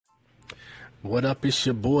What up? It's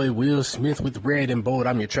your boy Will Smith with Red and Bold.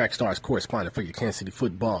 I'm your Track Stars correspondent for your Kansas City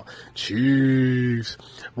football Chiefs.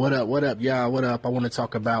 What up? What up, y'all? What up? I want to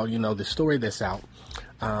talk about, the story that's out.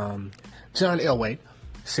 John Elway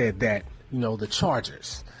said that, the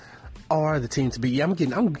Chargers are the team to beat. Yeah, I'm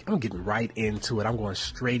getting right into it. I'm going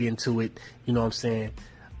straight into it. You know what I'm saying?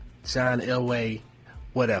 John Elway,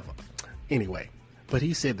 whatever. Anyway, but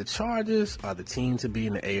he said the Chargers are the team to be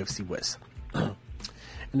in the AFC West.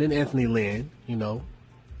 And then Anthony Lynn,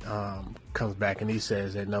 comes back and he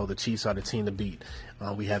says that, no, the Chiefs are the team to beat.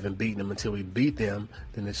 We haven't beaten them until we beat them.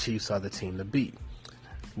 Then the Chiefs are the team to beat,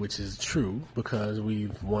 which is true because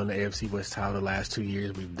we've won the AFC West title the last 2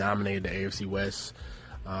 years. We've dominated the AFC West.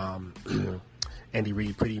 Andy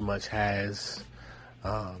Reid pretty much has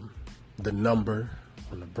the number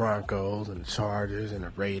on the Broncos and the Chargers and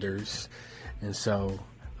the Raiders. And so,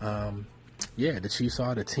 the Chiefs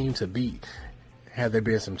are the team to beat. Have there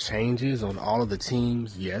been some changes on all of the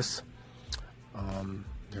teams? Yes.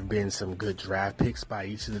 There have been some good draft picks by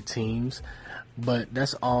each of the teams, but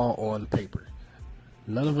that's all on paper.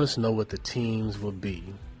 None of us know what the teams will be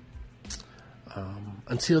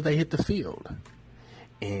until they hit the field.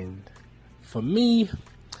 And for me,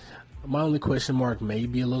 my only question mark may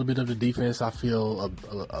be a little bit of the defense. I feel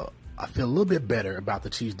a little bit better about the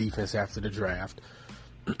Chiefs' defense after the draft.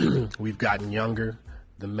 We've gotten younger.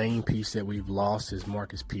 The main piece that we've lost is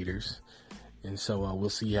Marcus Peters. And so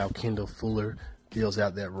we'll see how Kendall Fuller fills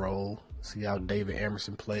out that role, see how David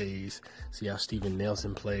Emerson plays, see how Steven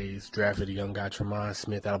Nelson plays. Drafted a young guy, Tremont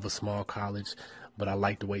Smith, out of a small college. But I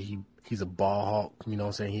like the way he's a ball hawk. You know what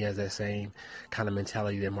I'm saying? He has that same kind of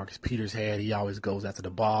mentality that Marcus Peters had. He always goes after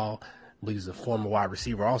the ball. But he's a former wide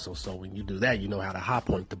receiver also. So when you do that, you know how to high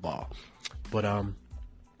point the ball. But I'm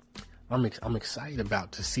excited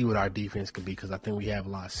about to see what our defense could be because I think we have a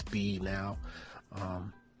lot of speed now.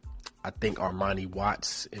 I think Armani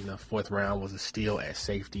Watts in the fourth round was a steal at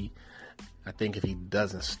safety. I think if he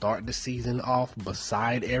doesn't start the season off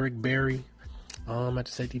beside Eric Berry at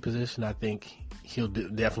the safety position, I think he'll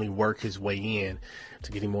definitely work his way in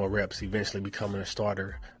to getting more reps, eventually becoming a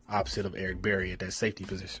starter opposite of Eric Berry at that safety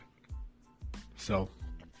position. So,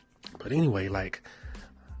 but anyway,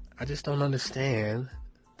 I just don't understand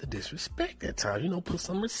the disrespect at times. Put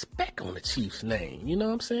some respect on the Chiefs' name. You know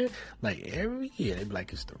what I'm saying? Every year, they be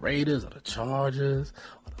like, it's the Raiders or the Chargers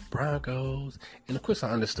or the Broncos. And of course, I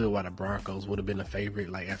understood why the Broncos would have been the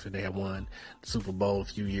favorite, after they had won the Super Bowl a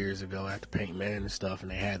few years ago after Peyton Manning and stuff, and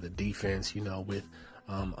they had the defense, with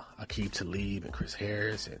Aqib Talib and Chris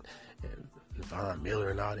Harris and Von Miller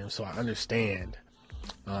and all them. So I understand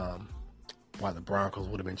why the Broncos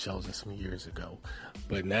would have been chosen some years ago.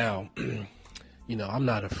 But now, I'm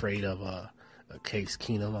not afraid of a Case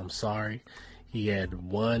Keenum. I'm sorry. He had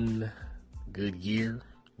one good year.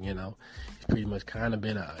 He's pretty much kind of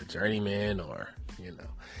been a journeyman or,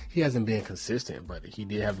 he hasn't been consistent, but he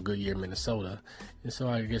did have a good year in Minnesota. And so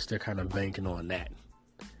I guess they're kind of banking on that.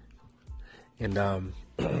 And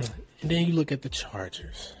and then you look at the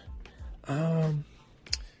Chargers.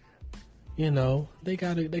 They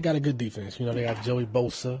got a good defense. They got Joey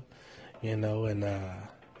Bosa, and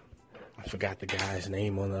I forgot the guy's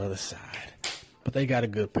name on the other side. But they got a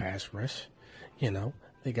good pass rush.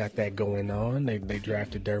 They got that going on. They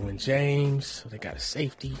drafted Derwin James, so they got a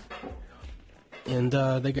safety. And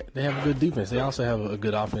they have a good defense. They also have a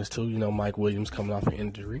good offense, too. Mike Williams coming off an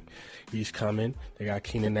injury. He's coming. They got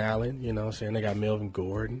Keenan Allen, They got Melvin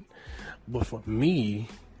Gordon. But for me,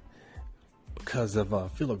 because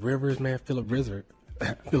of Phillip Rivers,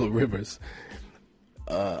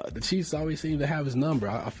 the Chiefs always seem to have his number.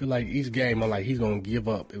 I feel like each game, he's going to give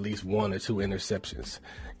up at least one or two interceptions.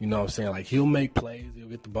 You know what I'm saying? He'll make plays. He'll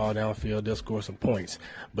get the ball downfield. They'll score some points.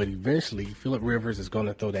 But eventually, Phillip Rivers is going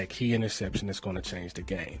to throw that key interception that's going to change the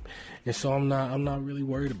game. And so I'm not really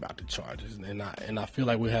worried about the Chargers. And I feel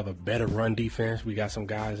like we have a better run defense. We got some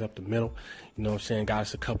guys up the middle. You know what I'm saying? Got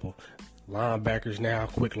us a couple linebackers now,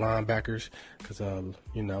 quick linebackers, because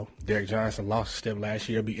Derek Johnson lost a step last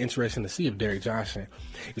year. It'll be interesting to see if Derek Johnson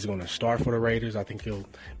is going to start for the Raiders. I think he'll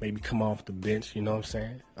maybe come off the bench, you know what I'm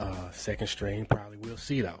saying? Second string, probably. We'll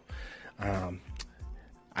see, though.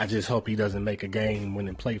 I just hope he doesn't make a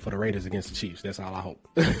game-winning play for the Raiders against the Chiefs. That's all I hope.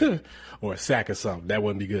 Or a sack or something. That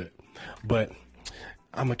wouldn't be good. But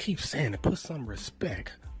I'm going to keep saying it. Put some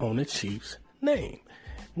respect on the Chiefs' name.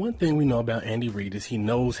 One thing we know about Andy Reid is he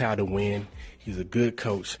knows how to win. He's a good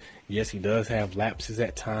coach. Yes, he does have lapses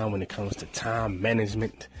at time when it comes to time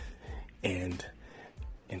management. And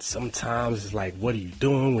sometimes it's like, what are you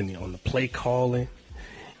doing when you're on the play calling?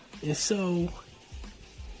 And so,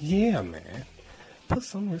 yeah, man, put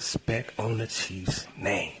some respect on the Chiefs'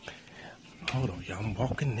 name. I'm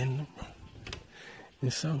walking in the room.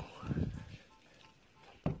 And so,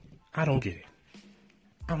 I don't get it.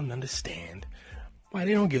 I don't understand why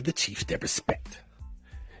they don't give the Chiefs their respect.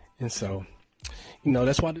 And so,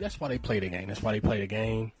 that's why they play the game. That's why they play the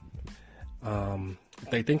game. If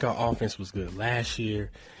they think our offense was good last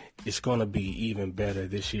year, it's going to be even better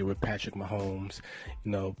this year with Patrick Mahomes.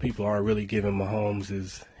 People aren't really giving Mahomes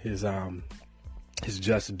his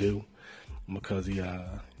just due because he,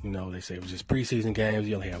 they say it was just preseason games.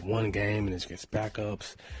 He only had one game and it's against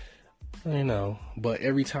backups. But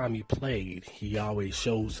every time he played, he always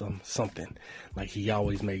showed something. Like he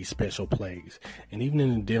always made special plays. And even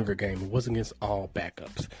in the Denver game, it wasn't against all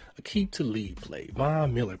backups. Aqib Talib played,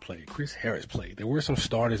 Von Miller played, Chris Harris played. There were some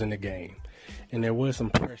starters in the game, and there was some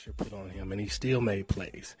pressure put on him, and he still made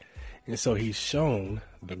plays. And so he's shown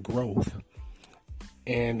the growth.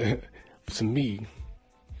 And to me,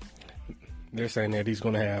 they're saying that he's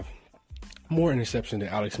going to have more interception than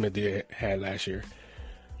Alex Smith had last year.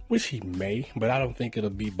 Which he may, but I don't think it'll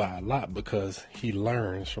be by a lot because he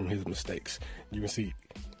learns from his mistakes. You can see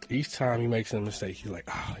each time he makes a mistake, he's like,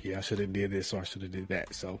 oh, yeah, I should have did this or I should have did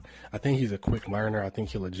that. So I think he's a quick learner. I think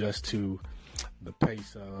he'll adjust to the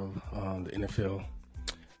pace of the NFL,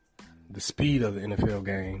 the speed of the NFL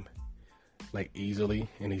game, like easily.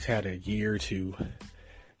 And he's had a year to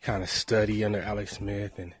kind of study under Alex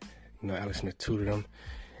Smith, and Alex Smith tutored him.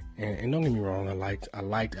 And don't get me wrong, I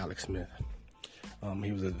liked Alex Smith.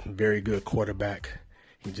 He was a very good quarterback.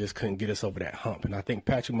 He just couldn't get us over that hump. And I think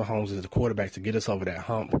Patrick Mahomes is the quarterback to get us over that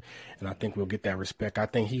hump. And I think we'll get that respect. I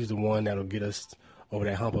think he's the one that'll get us over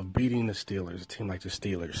that hump of beating the Steelers, a team like the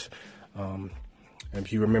Steelers. And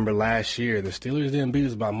if you remember last year, the Steelers didn't beat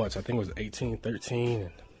us by much. I think it was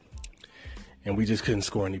 18-13. And we just couldn't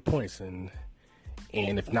score any points. And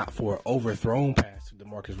if not for an overthrown pass to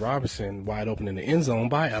DeMarcus Robinson wide open in the end zone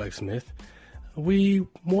by Alex Smith, we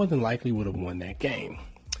more than likely would have won that game.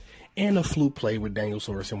 And a fluke play with Daniel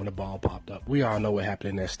Sorensen when the ball popped up. We all know what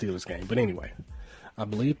happened in that Steelers game. But anyway, I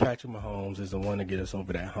believe Patrick Mahomes is the one to get us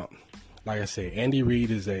over that hump. Like I said, Andy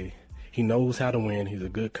Reid he knows how to win. He's a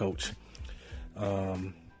good coach.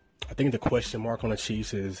 I think the question mark on the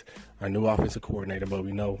Chiefs is our new offensive coordinator, but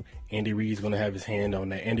we know Andy Reid's going to have his hand on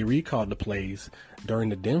that. Andy Reid called the plays during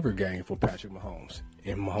the Denver game for Patrick Mahomes,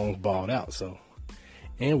 and Mahomes balled out.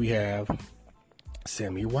 And we have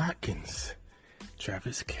Sammy Watkins,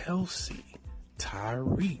 Travis Kelce,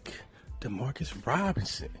 Tyreek, DeMarcus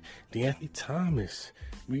Robinson, DeAnthony Thomas.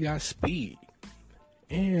 We got speed.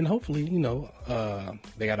 And hopefully,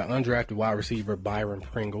 they got an undrafted wide receiver, Byron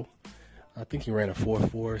Pringle. I think he ran a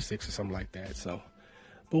 4.46 or something like that.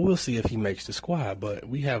 But we'll see if he makes the squad. But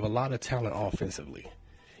we have a lot of talent offensively.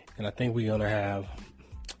 And I think we're going to have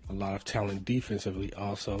a lot of talent defensively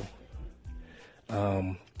also.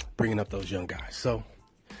 Bringing up those young guys. So,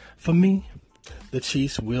 for me, the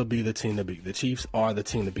Chiefs will be the team to beat. The Chiefs are the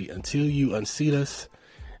team to beat. Until you unseat us,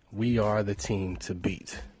 we are the team to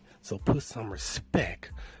beat. So, put some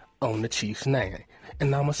respect on the Chiefs' name.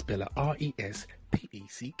 And I'm going to spell it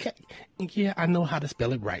R-E-S-P-E-C-K. And yeah, I know how to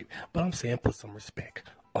spell it right. But I'm saying put some respect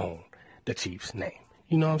on the Chiefs' name.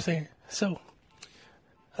 You know what I'm saying? So,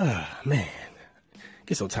 man.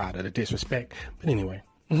 Get so tired of the disrespect. But anyway.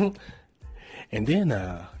 And then,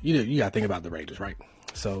 you got to think about the Raiders, right?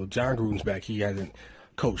 So, John Gruden's back. He hasn't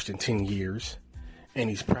coached in 10 years. And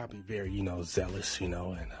he's probably very, zealous,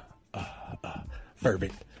 and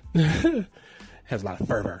fervent. Has a lot of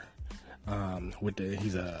fervor.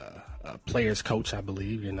 He's a player's coach, I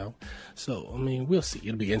believe, So, we'll see.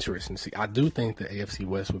 It'll be interesting to see. I do think the AFC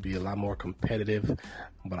West will be a lot more competitive.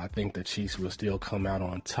 But I think the Chiefs will still come out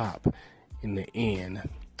on top in the end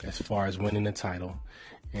as far as winning the title.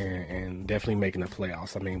 And definitely making the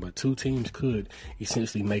playoffs. But two teams could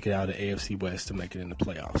essentially make it out of the AFC West to make it in the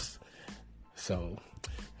playoffs. So,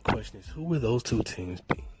 the question is, who will those two teams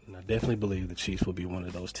be? And I definitely believe the Chiefs will be one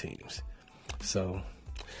of those teams. So,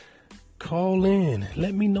 call in.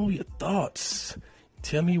 Let me know your thoughts.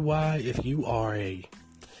 Tell me why, if you are if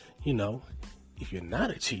you're not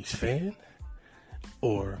a Chiefs fan,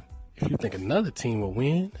 or if you think another team will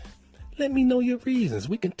win, let me know your reasons.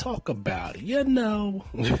 We can talk about it,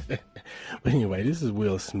 But anyway, this is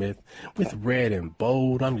Will Smith with Red and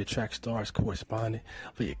Bold. I'm your Track Stars correspondent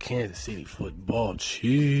for your Kansas City Football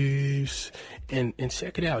Chiefs. And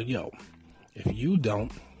check it out, if you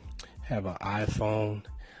don't have an iPhone,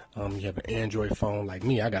 you have an Android phone like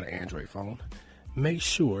me, I got an Android phone, make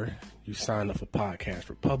sure you sign up for Podcast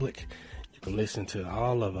Republic. You can listen to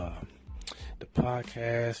all of the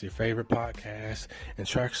podcast, your favorite podcast, and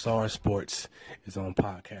Track Star Sports is on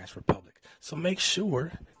Podcast Republic. So make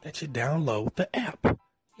sure that you download the app.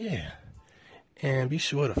 Yeah. And be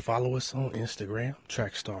sure to follow us on Instagram,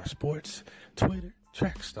 Trackstar Sports, Twitter,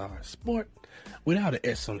 Trackstar Sport. Without an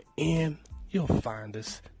S on the end, you'll find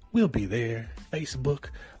us. We'll be there. Facebook,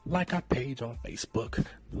 like our page on Facebook.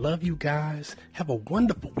 Love you guys. Have a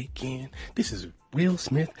wonderful weekend. This is Will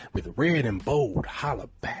Smith with Red and Bold. Holla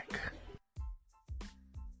back.